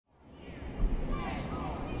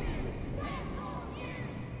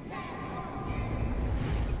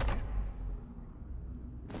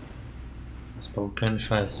baut keine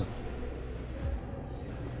Scheiße.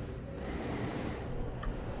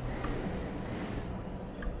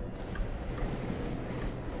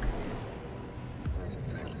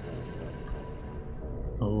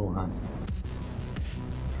 Oha.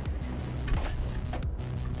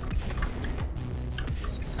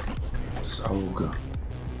 Das Auge.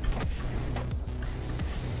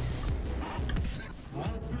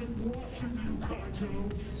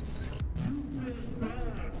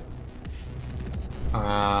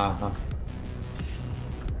 Aha.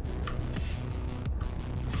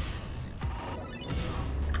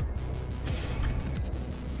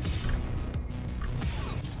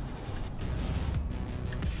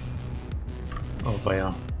 Oh,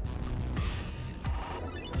 weia.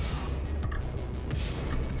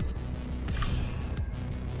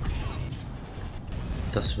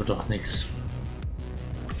 Das wird doch nichts.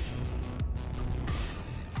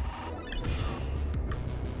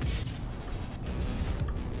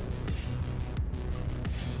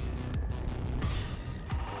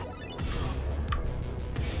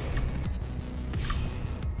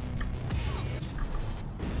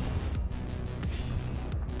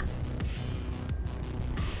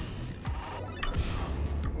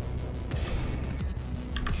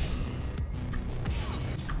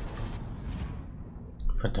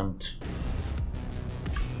 Verdammt.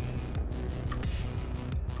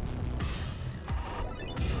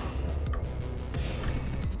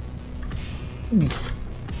 Uff.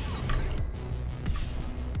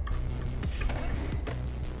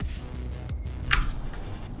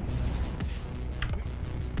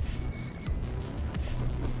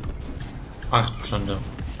 Ach du Schande.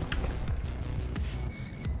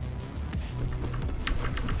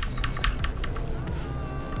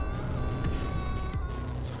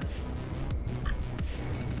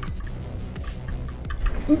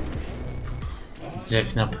 Sehr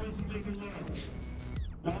knapp.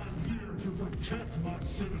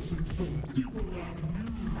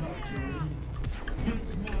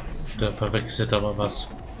 Der verwechselt aber was.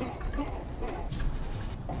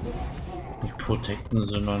 Nicht protecten,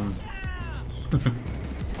 sondern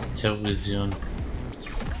terrorisieren.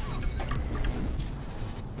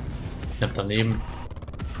 Knapp daneben.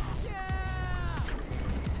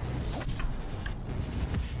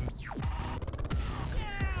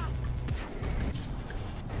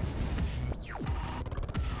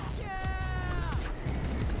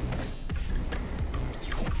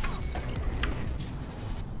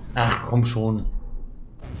 Ach, komm schon.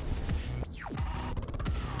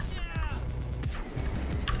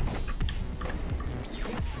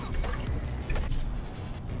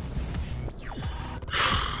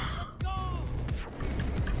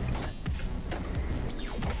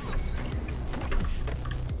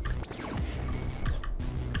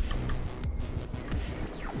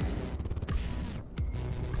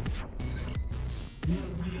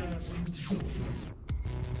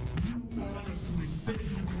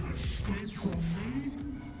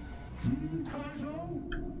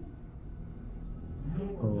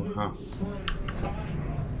 Oha.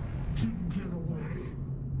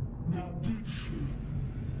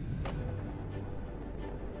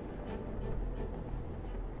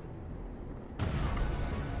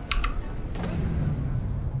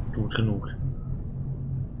 Gut genug.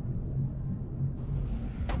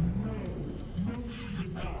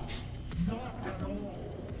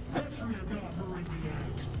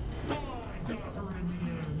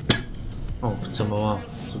 Auf zur Mauer,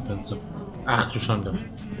 so ganze. Ach du Schande.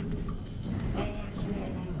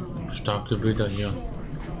 Starke Bilder hier.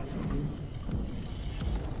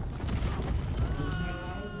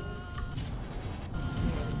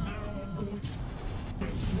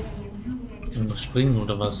 Muss springen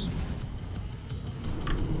oder was?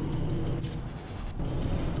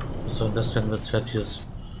 Was soll das werden, wenn es fertig ist?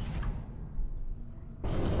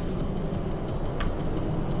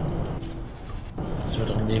 Das wird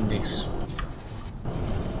doch im Leben nichts.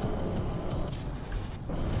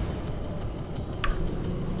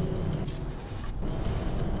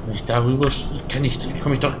 Wenn ich darüber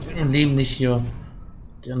komme ich doch im Leben nicht hier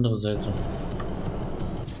die andere Seite.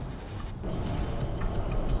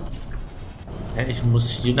 Ja, ich muss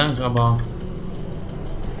hier lang, aber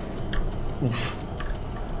uff.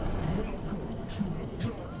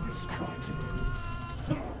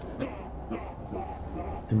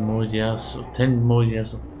 Ten more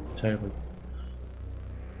years of Tyrak.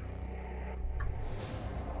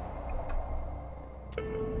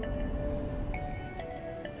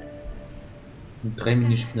 Und 3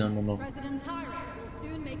 Minispiele haben wir noch. President Tyrak will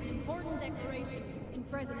soon make an important declaration in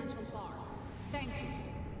presidential bar. Thank you.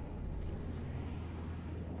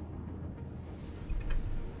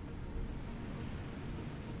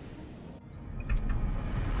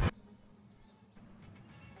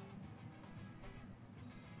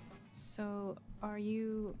 So, are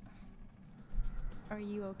you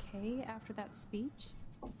okay after that speech?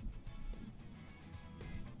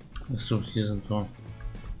 Achso, hier sind wir.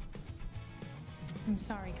 I'm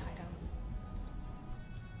sorry, Kaito.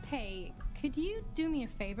 Hey, could you do me a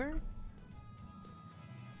favor?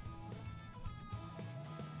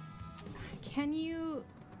 Can you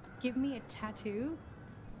give me a tattoo?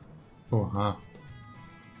 Oha.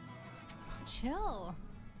 Chill.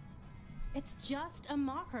 It's just a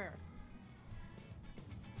marker.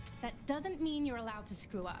 That doesn't mean you're allowed to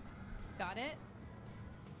screw up. Got it?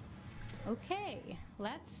 Okay,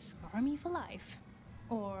 let's scar me for life.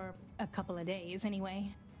 Or a couple of days,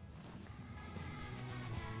 anyway.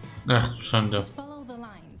 Ach, Schande. Just follow the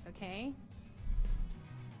lines, okay?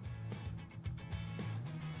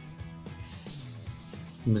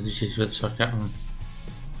 Bin mir sicher, ich werde es verkacken.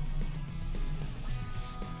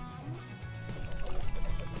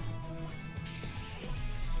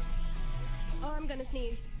 Oh, I'm gonna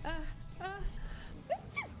sneeze.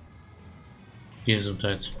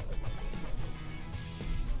 Gesundheit.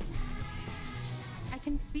 I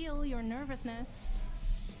can feel your nervousness.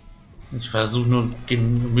 Ich versuche nur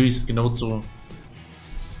möglichst genau zu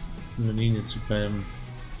in der Linie zu bleiben.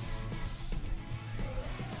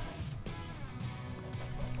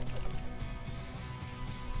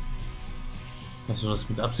 Also das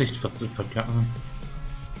mit Absicht verkacken.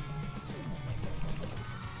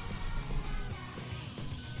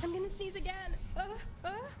 I'm gonna sneeze again.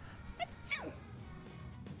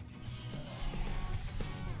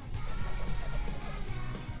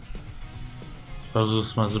 Ich versuche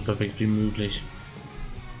es mal so perfekt wie möglich.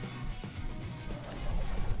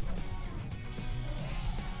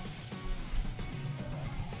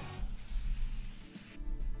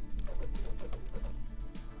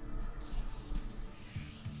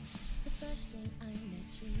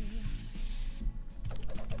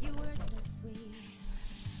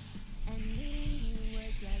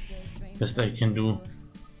 Best I can do.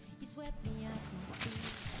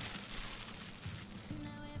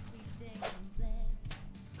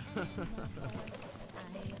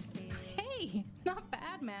 Hey, not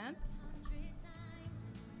bad, man.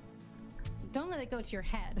 Don't let it go to your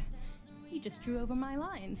head. You just drew over my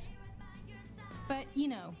lines. But, you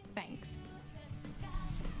know, thanks.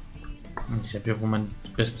 Ich habe ja wohl mein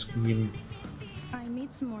Bestes gegeben. I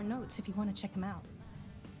made some more notes if you want to check them out.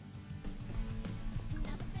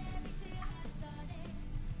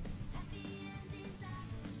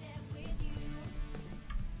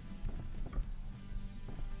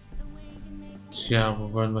 Tja,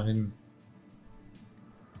 wo wollen wir hin?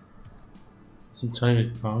 Zum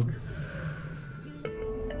Tyrak Park.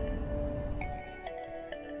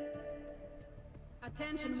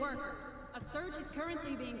 Attention workers. A search is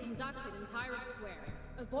currently being conducted in Tyrak Square.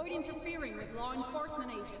 Avoid interfering with law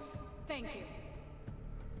enforcement agents. Thank you.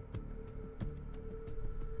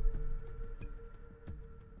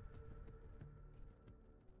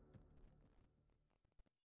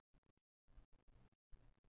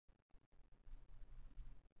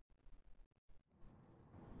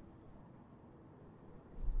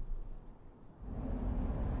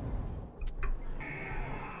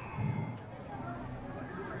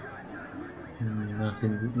 Nach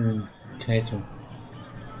dem Kaito.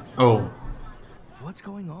 Oh. What's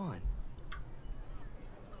going on?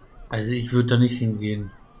 Also ich würde da nicht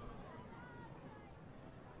hingehen.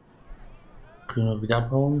 Können wir wieder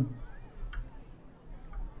abhauen?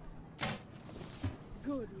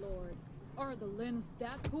 Good lord. Are the Lins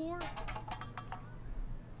that poor?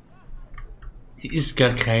 Hier ist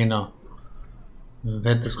gar keiner.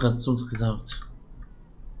 Wer hat das gerade zu uns gesagt?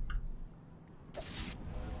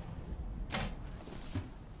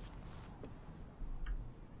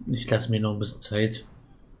 Ich lasse mir noch ein bisschen Zeit.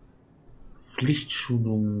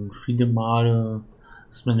 Pflichtschulung. Viele Male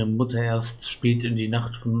ist meine Mutter erst spät in die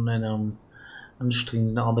Nacht von einem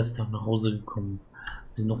anstrengenden Arbeitstag nach Hause gekommen,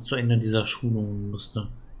 sie noch zu Ende dieser Schulung musste.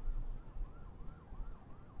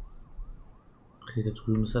 Okay, da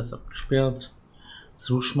drüben ist alles abgesperrt.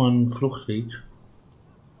 So schon mal ein Fluchtweg.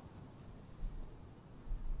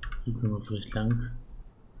 Hier können wir vielleicht lang.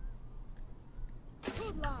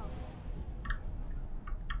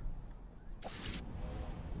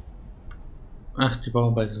 Ach, die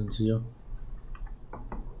Bauarbeiter sind hier.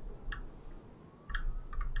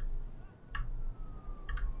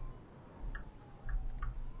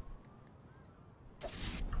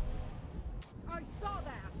 I saw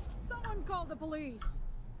that. Someone call the police.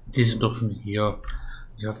 Die sind doch schon hier.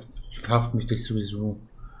 Ich verhafte mich gleich sowieso.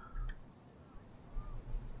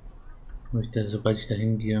 Möchte, sobald ich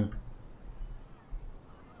dahin gehe.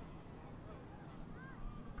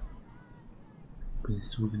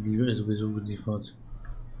 sowieso geliefert.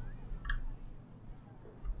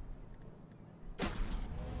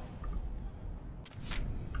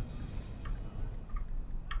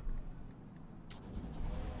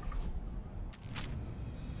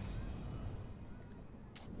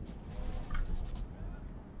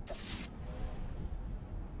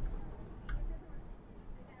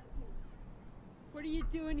 What are you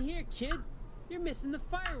doing here, kid? You're missing the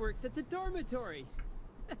fireworks at the dormitory.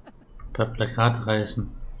 Per Plakat reißen.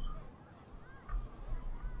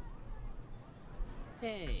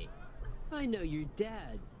 Hey, I know your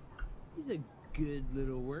dad. He's a good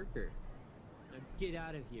little worker. Now get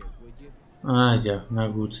out of here, would you? Ah ja, na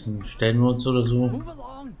gut, dann stellen wir uns oder so. Move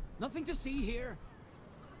along. Nothing to see here.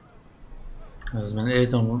 Also meine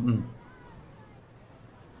Eltern unten.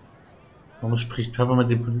 Warum spricht Papa mit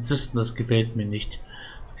dem Polizisten? Das gefällt mir nicht.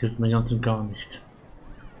 Das gefällt mir ganz und gar nicht.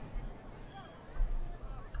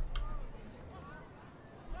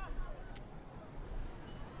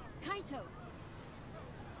 Kaito!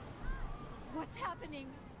 What's happening?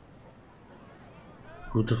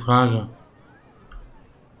 Gute Frage.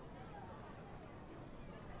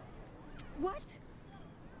 What?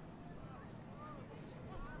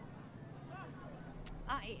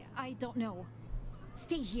 I don't know.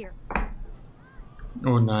 Stay here.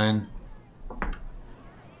 Oh nein.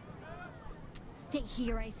 Stay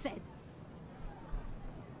here, I said.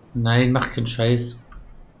 Nein, mach keinen Scheiß.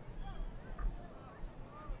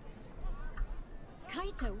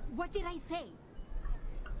 Kaito, what did I say?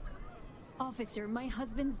 Officer, my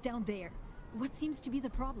husband's down there. What seems to be the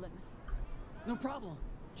problem? No problem.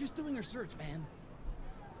 Just doing our search, man.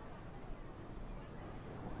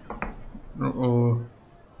 Oh oh.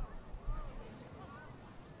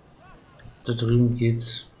 Da drüben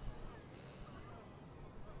geht's.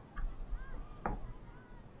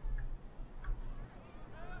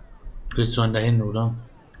 Willst du an dahin, oder?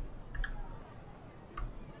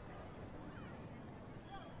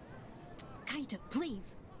 Kaito,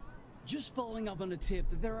 please. Just following up on a tip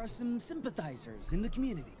that there are some sympathizers in the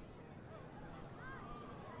community.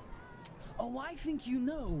 Oh, I think you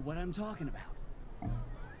know what I'm talking about.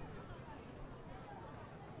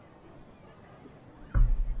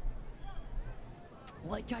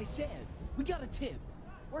 Like I said, we got a tip.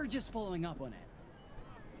 We're just following up on it.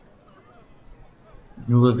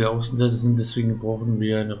 Nur weil wir Außenseiter sind, deswegen brauchen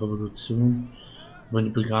wir eine Revolution. Wir wollen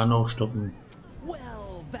die Brigaden auch stoppen.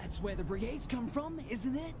 Well, that's where the brigades come from,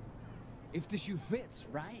 isn't it? If the shoe fits,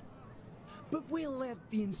 right? But we'll let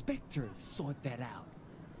the inspectors sort that out.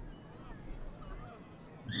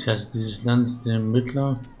 Ich hasse dieses Land, den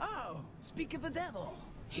Ermittler. Oh, speak of the devil.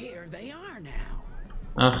 Here they are now.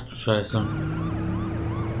 Ach du Scheiße.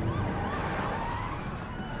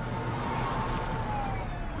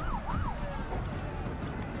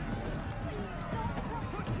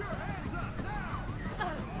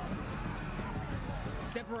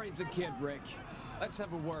 Separate the kid, Rick. Let's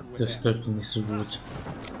have a word with Das him. läuft nicht so gut.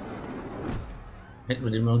 Hätten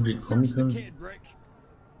wir dem irgendwie kommen Search the können? kid, Rick.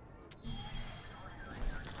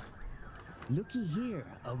 Looky here,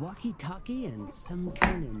 a walkie-talkie and some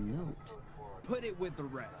kind of note. Put it with the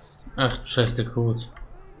rest. Ach du Scheiße, der Code.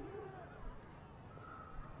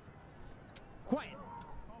 Quiet.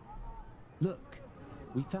 Look,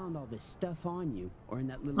 we found all this stuff on you, or in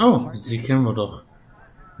that little Oh, apartment. sie kennen wir doch.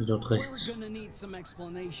 Hier dort We're rechts. gonna need some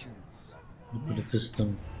explanations. Die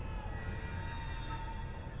Polizistin.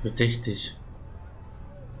 Verdächtig.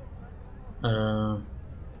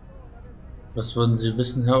 Was wollen Sie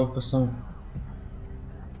wissen, Herr Officer?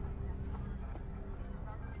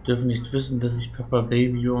 Dürfen nicht wissen, dass ich Papa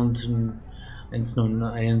Baby und in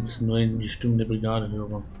 191 die Stimmen der Brigade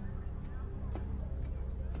höre.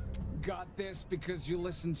 Got this because you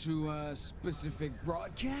listen to a specific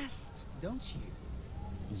broadcast, don't you?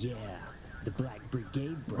 Yeah, the Black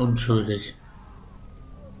Brigade broadcast. Unschuldig.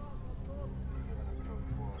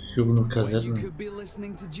 Ich höre nur When you Kassetten. could be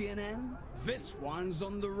listening to GNN? This one's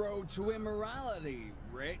on the road to immorality,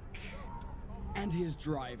 Rick. And he's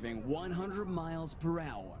driving 100 miles per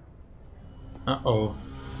hour. Ah oh.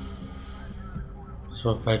 Das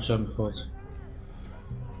war falsche Antwort.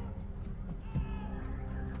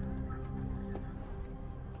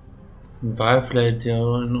 Ein Walfly, der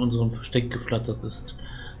in unserem Versteck geflattert ist.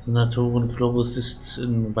 Senatorin Flores ist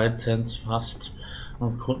in White Sands fast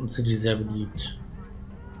und Großen City sehr beliebt.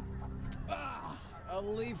 Ah, a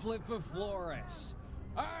leaflet for Flores.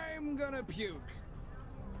 I'm gonna puke.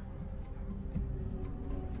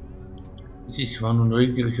 Ich war nur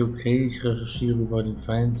neugierig, okay, ich recherchiere über den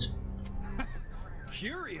Feind.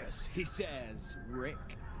 Curious, he says,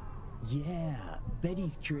 Rick. Yeah,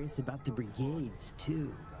 Betty's curious about the brigades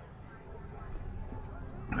too.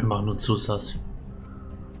 Wir machen nur Zusatz.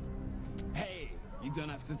 Hey, you don't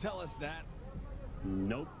have to tell us that.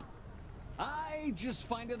 Nope. I just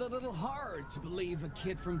find it a little hard to believe a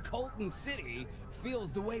kid from Colton City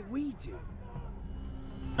feels the way we do.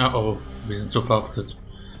 Oh, wir sind so verhaftet.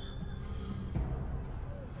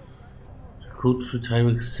 Code für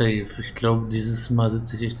Tyrak safe. Ich glaube, dieses Mal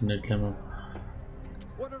sitze ich echt in der Klemme.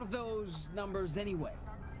 What are those numbers anyway?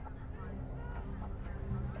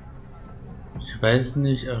 Ich weiß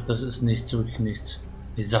nicht, ach, das ist nichts, wirklich nichts.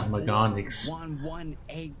 Ich sag mal gar nichts.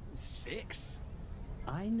 1186?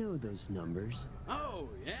 I know those numbers. Oh,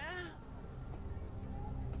 yeah?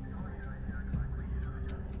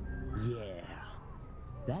 Yeah.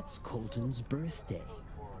 That's Colton's birthday.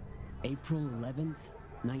 April 11th,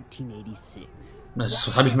 1986.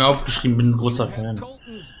 Das habe ich mir aufgeschrieben, bin ein großer Fan.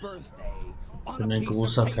 Colton's birthday on Bin a ein piece of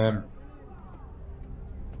großer paper. Fan.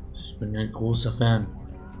 Ich bin ein großer Fan.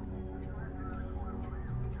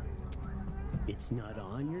 It's not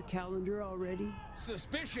on your calendar already?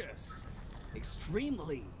 Suspicious.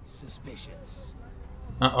 Extremely suspicious.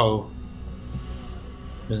 Oh.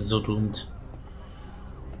 Bin so doomed.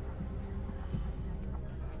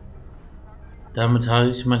 Damit habe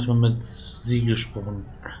ich manchmal mit sie gesprochen.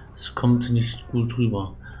 Es kommt nicht gut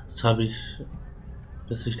rüber.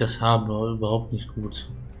 Dass ich das habe, überhaupt nicht gut.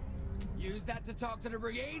 Use that to talk to the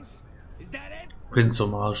brigades? Is that it? Prinz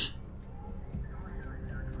zum Arsch.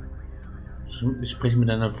 Ich spreche mit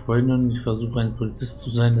einer Freundin, ich versuche ein Polizist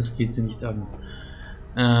zu sein, das geht sie nicht an.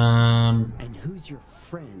 And who's your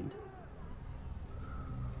friend?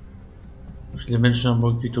 Viele Menschen haben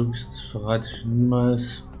Bock gedrückt, verrate ich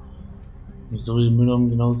niemals. Zoe Müller, um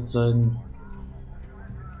genau zu sein.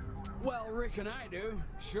 Well, Rick and I do,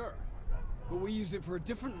 sure. But we use it for a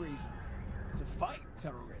different reason. To fight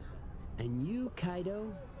terrorism. And you,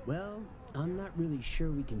 Kaito? Well, I'm not really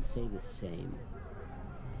sure we can say the same.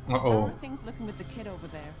 Oh How oh. are things looking with the kid over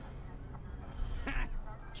there?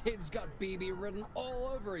 Kid's got BB written all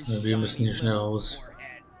over his Ja, wir müssen hier shiny schnell little raus.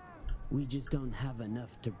 forehead. We just don't have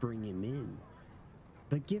enough to bring him in.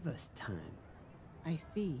 But give us time. I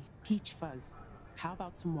see. Peach fuzz. How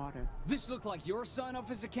about some water? This look like your son,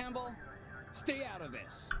 Officer Campbell? Stay out of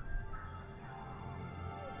this.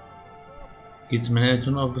 Geht's meinen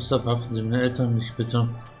Eltern auf? Verhaften Sie meine Eltern nicht, bitte.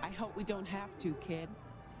 I hope we don't have to, kid.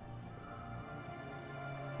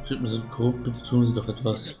 Typen sind grob, bitte tun Sie doch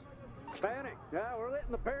etwas. Panic. Now we're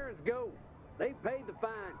letting the parents go. They paid the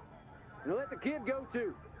fine. Now let the kid go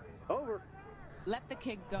too. Over. Let the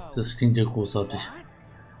kid go. Das klingt ja großartig. What?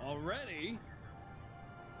 Already?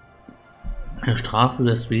 Eine Strafe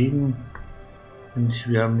deswegen?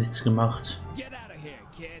 Wir haben nichts gemacht. Get out of here,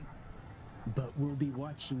 kid. But we'll be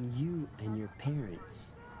watching you and your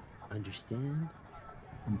parents. Understand?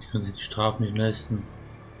 Und die können sich die Strafe nicht leisten.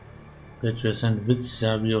 Vielleicht wäre es ein Witz,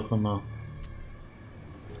 ja, wie auch immer.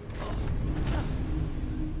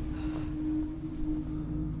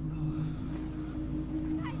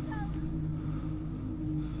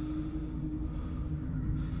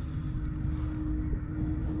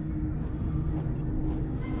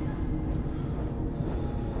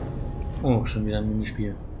 Oh, schon wieder ein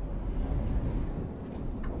Minispiel.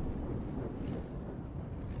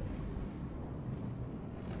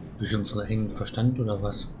 Durch unseren engen Verstand oder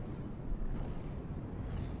was?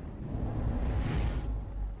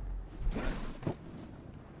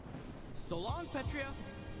 So long, Petria.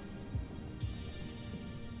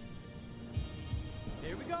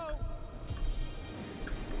 Here we go.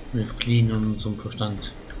 Wir fliehen in unserem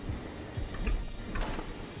Verstand.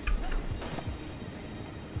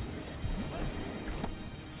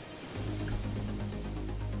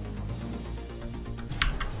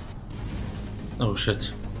 Oh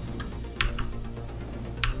shit.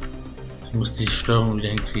 Ich muss die Steuerung wieder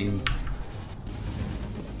hinkriegen.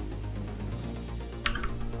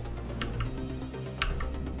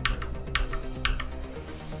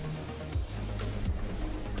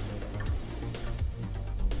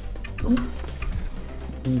 So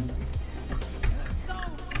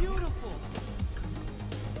beautiful.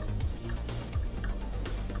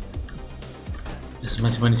 Das ist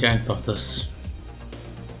manchmal nicht einfach, das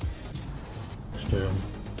Steuern.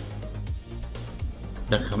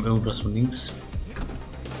 Da kam irgendwas von links.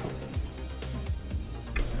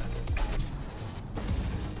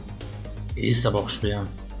 Ist aber auch schwer.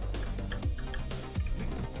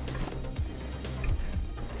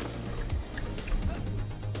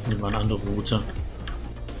 Nehmen wir eine andere Route.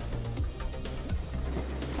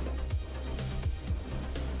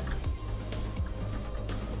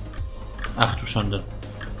 Ach du Schande.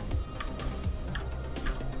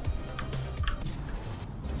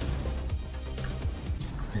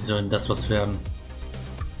 Wie soll denn das was werden?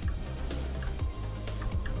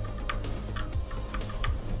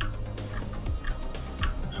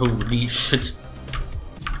 Holy shit.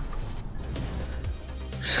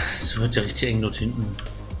 Es wird ja richtig eng dort hinten.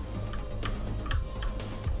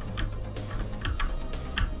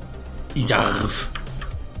 Ja.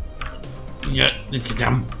 Ja,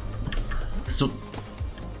 gedammt. So.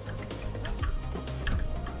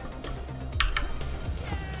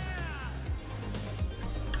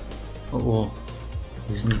 Oh, oh.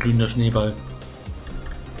 Hier ist ein glühender Schneeball.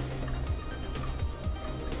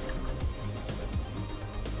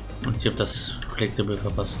 Und ich habe das Collectible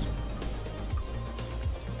verpasst.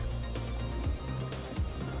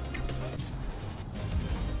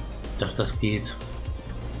 Ich dachte, das geht.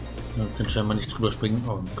 Man kann scheinbar nicht drüber springen.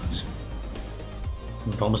 Oh Gott.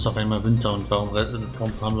 Und warum ist auf einmal Winter und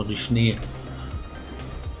warum fahren wir durch Schnee?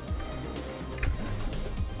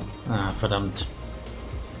 Ah, verdammt.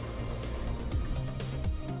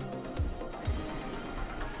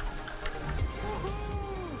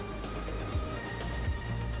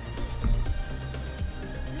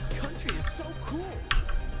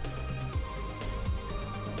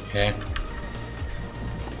 Okay.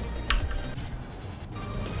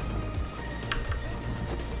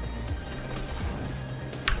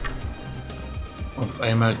 Auf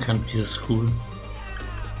einmal kann hier cool.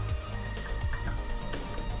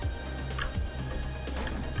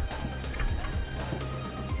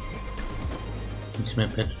 Nicht mehr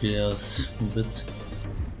Patch, der ist ein Witz.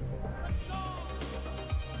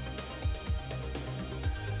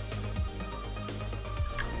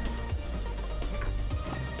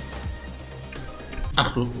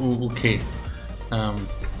 Ach, okay.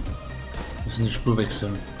 Müssen die Spur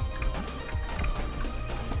wechseln.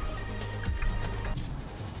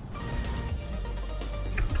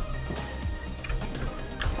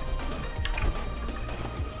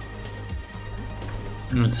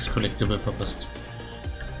 Und das Collectible verpasst.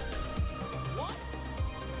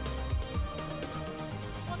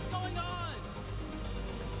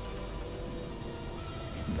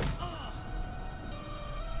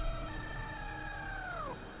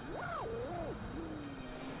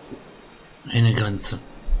 Eine Grenze.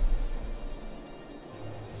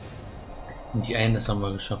 Und die eine, das haben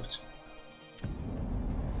wir geschafft.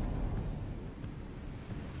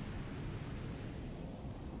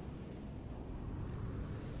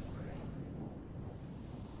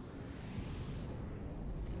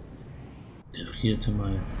 Der 4.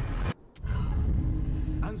 Mai.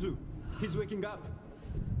 Anzu, he's waking up.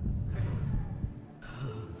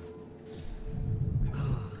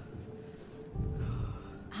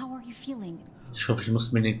 How are you feeling? Ich hoffe, ich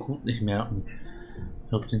muss mir den Code nicht merken.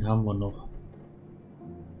 Ich hoffe, den haben wir noch.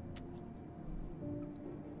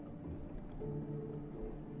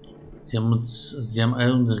 Sie haben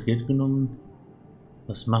all unser Geld genommen.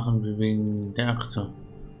 Was machen wir wegen der Akte?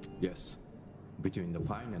 Yes. Between the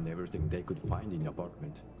fine and everything they could find in the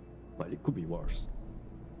apartment. But it could be worse.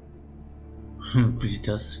 Wie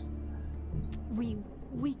das?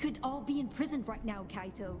 We could all be in prison right now,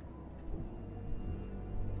 Kaito.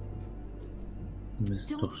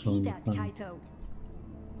 Mist, Don't doch see schon that, gefangen. Kaito.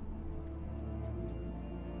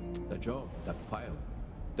 The job, that file,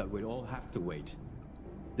 that we'll all have to wait.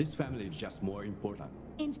 This family is just more important.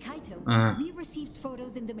 And Kaito, we received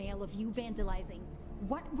photos in the mail of you vandalizing.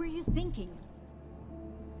 What were you thinking?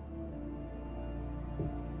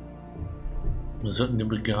 Wir sollten den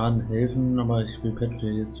Brigaden helfen, aber ich will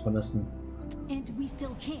Patrick jetzt verlassen. And we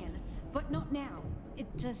still can, but not now. It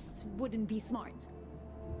just wouldn't be smart.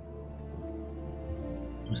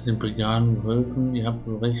 Du hast den Brigaden geholfen, ihr habt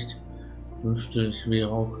wohl recht. Ich wünschte, ich wäre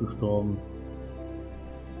auch gestorben.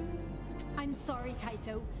 I'm sorry,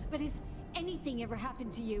 Kaito, but if anything ever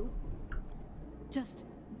happened to you, just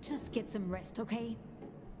get some rest, okay?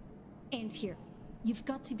 And here, you've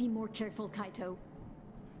got to be more careful, Kaito.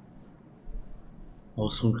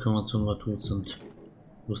 Ausruhen können wir uns, wenn wir tot sind.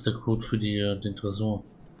 Wo ist der Code für den Tresor?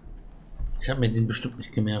 Ich habe mir den bestimmt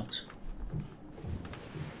nicht gemerkt.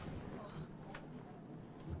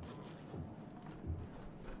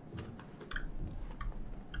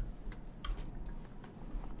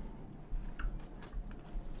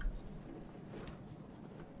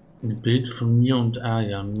 Ein Bild von mir und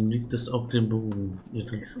Aya. Nun liegt es auf dem Boden, ihr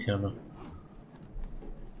Dreckskerle.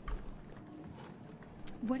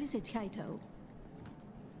 What is it, Kaito?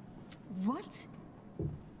 What?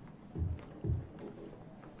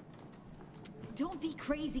 Don't be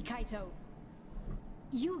crazy, Kaito.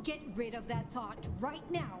 You get rid of that thought right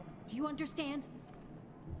now. Do you understand?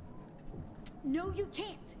 No, you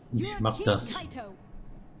can't. You're a kid, Kaito.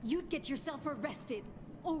 You'd get yourself arrested.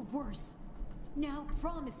 Or worse. Now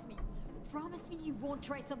promise me you won't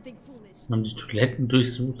try something foolish. Wir haben die Toiletten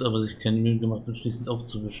durchsucht, aber sich keine Mühe gemacht, anschließend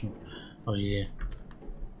aufzuwischen. Oh je.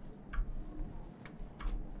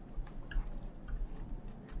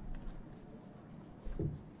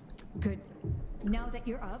 Good. Now that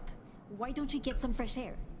you're up, why don't you get some fresh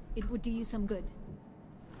air? It would do you some good.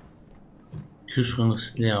 Kühlschrank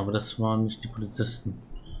ist leer, aber das waren nicht die Polizisten.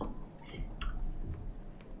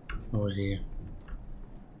 Oh je.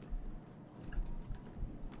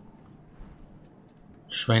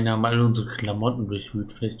 Die Schweine haben alle unsere Klamotten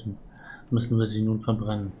durchwühlt. Vielleicht müssen wir sie nun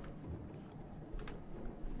verbrennen.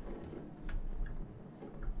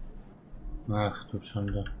 Ach du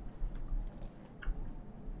Schande.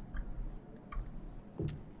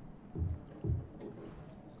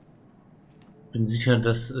 Bin sicher,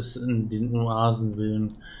 dass es in den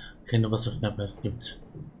Oasenvillen keine Wasserknappheit gibt.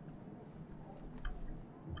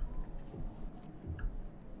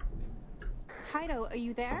 Kaito, are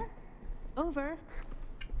you there? Over.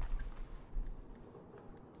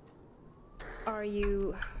 Are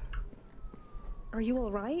you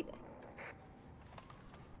all right?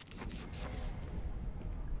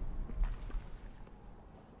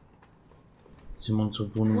 Sie haben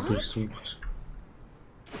unsere Wohnung durchsucht.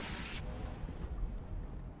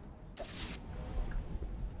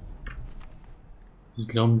 Sie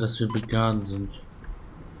glauben, dass wir begaben sind.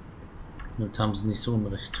 Damit haben sie nicht so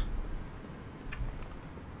unrecht.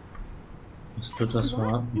 Es wird was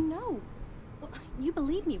verraten. No. You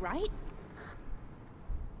believe me, right?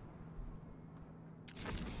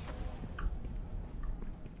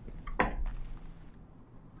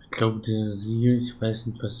 Ich glaube, ich weiß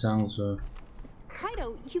nicht, was ich sagen soll.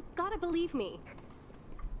 Kaito, you've gotta believe me.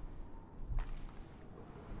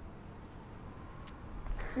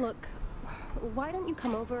 Look, why don't you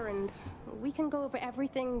come over and we can go over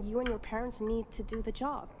everything you and your parents need to do the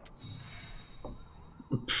job?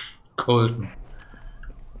 Colton.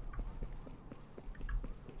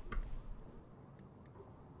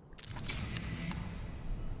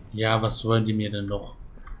 Ja, was wollen die mir denn noch?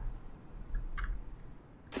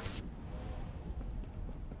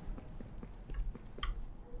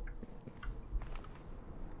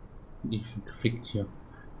 Ich bin gefickt hier.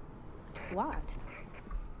 What?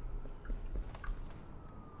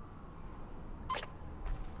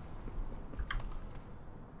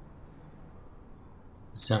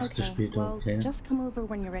 Ich sag's dir später, okay? Just come over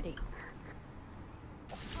when you're ready.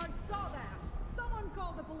 I saw that. Someone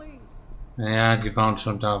call the police. Naja, die waren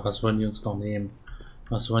schon da. Was wollen die uns noch nehmen?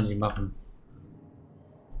 Was wollen die machen?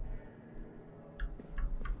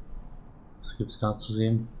 Was gibt's da zu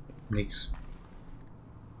sehen? Nix.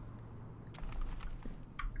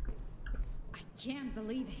 I can't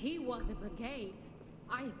believe he was a brigade.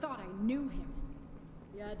 I thought I knew him.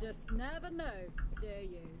 You just never know, do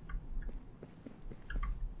you?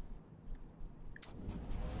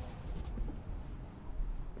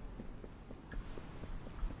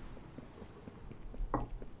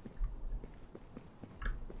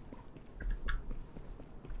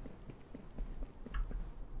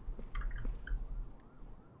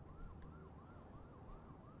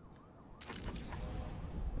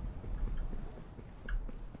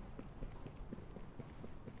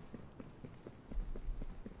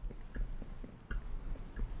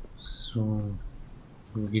 So,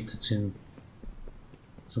 wo geht's jetzt hin?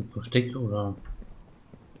 Zum Versteck oder?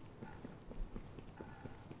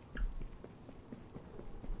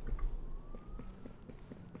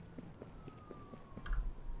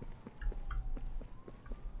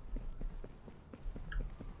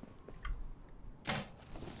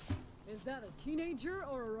 Is that a teenager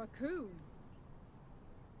or a raccoon?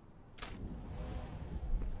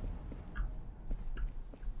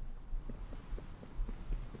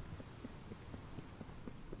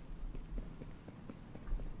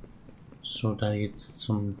 So, da jetzt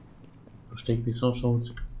zum Versteck, wie es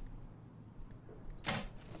ausschaut.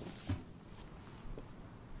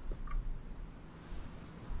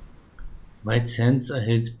 White Sands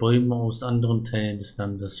erhält Bäume aus anderen Teilen des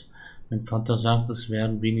Landes. Mein Vater sagt, es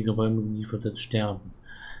werden weniger Bäume geliefert als sterben.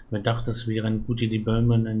 Er dachte, es wäre eine gute Idee,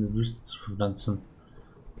 Bäume in eine Wüste zu pflanzen.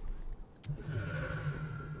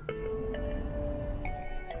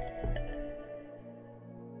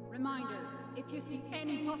 Reminder, if you see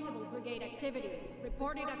any possible brigade activity,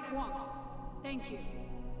 report it at once. Thank you.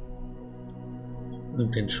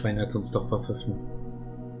 Und den Schwein hat uns doch verpfiffen.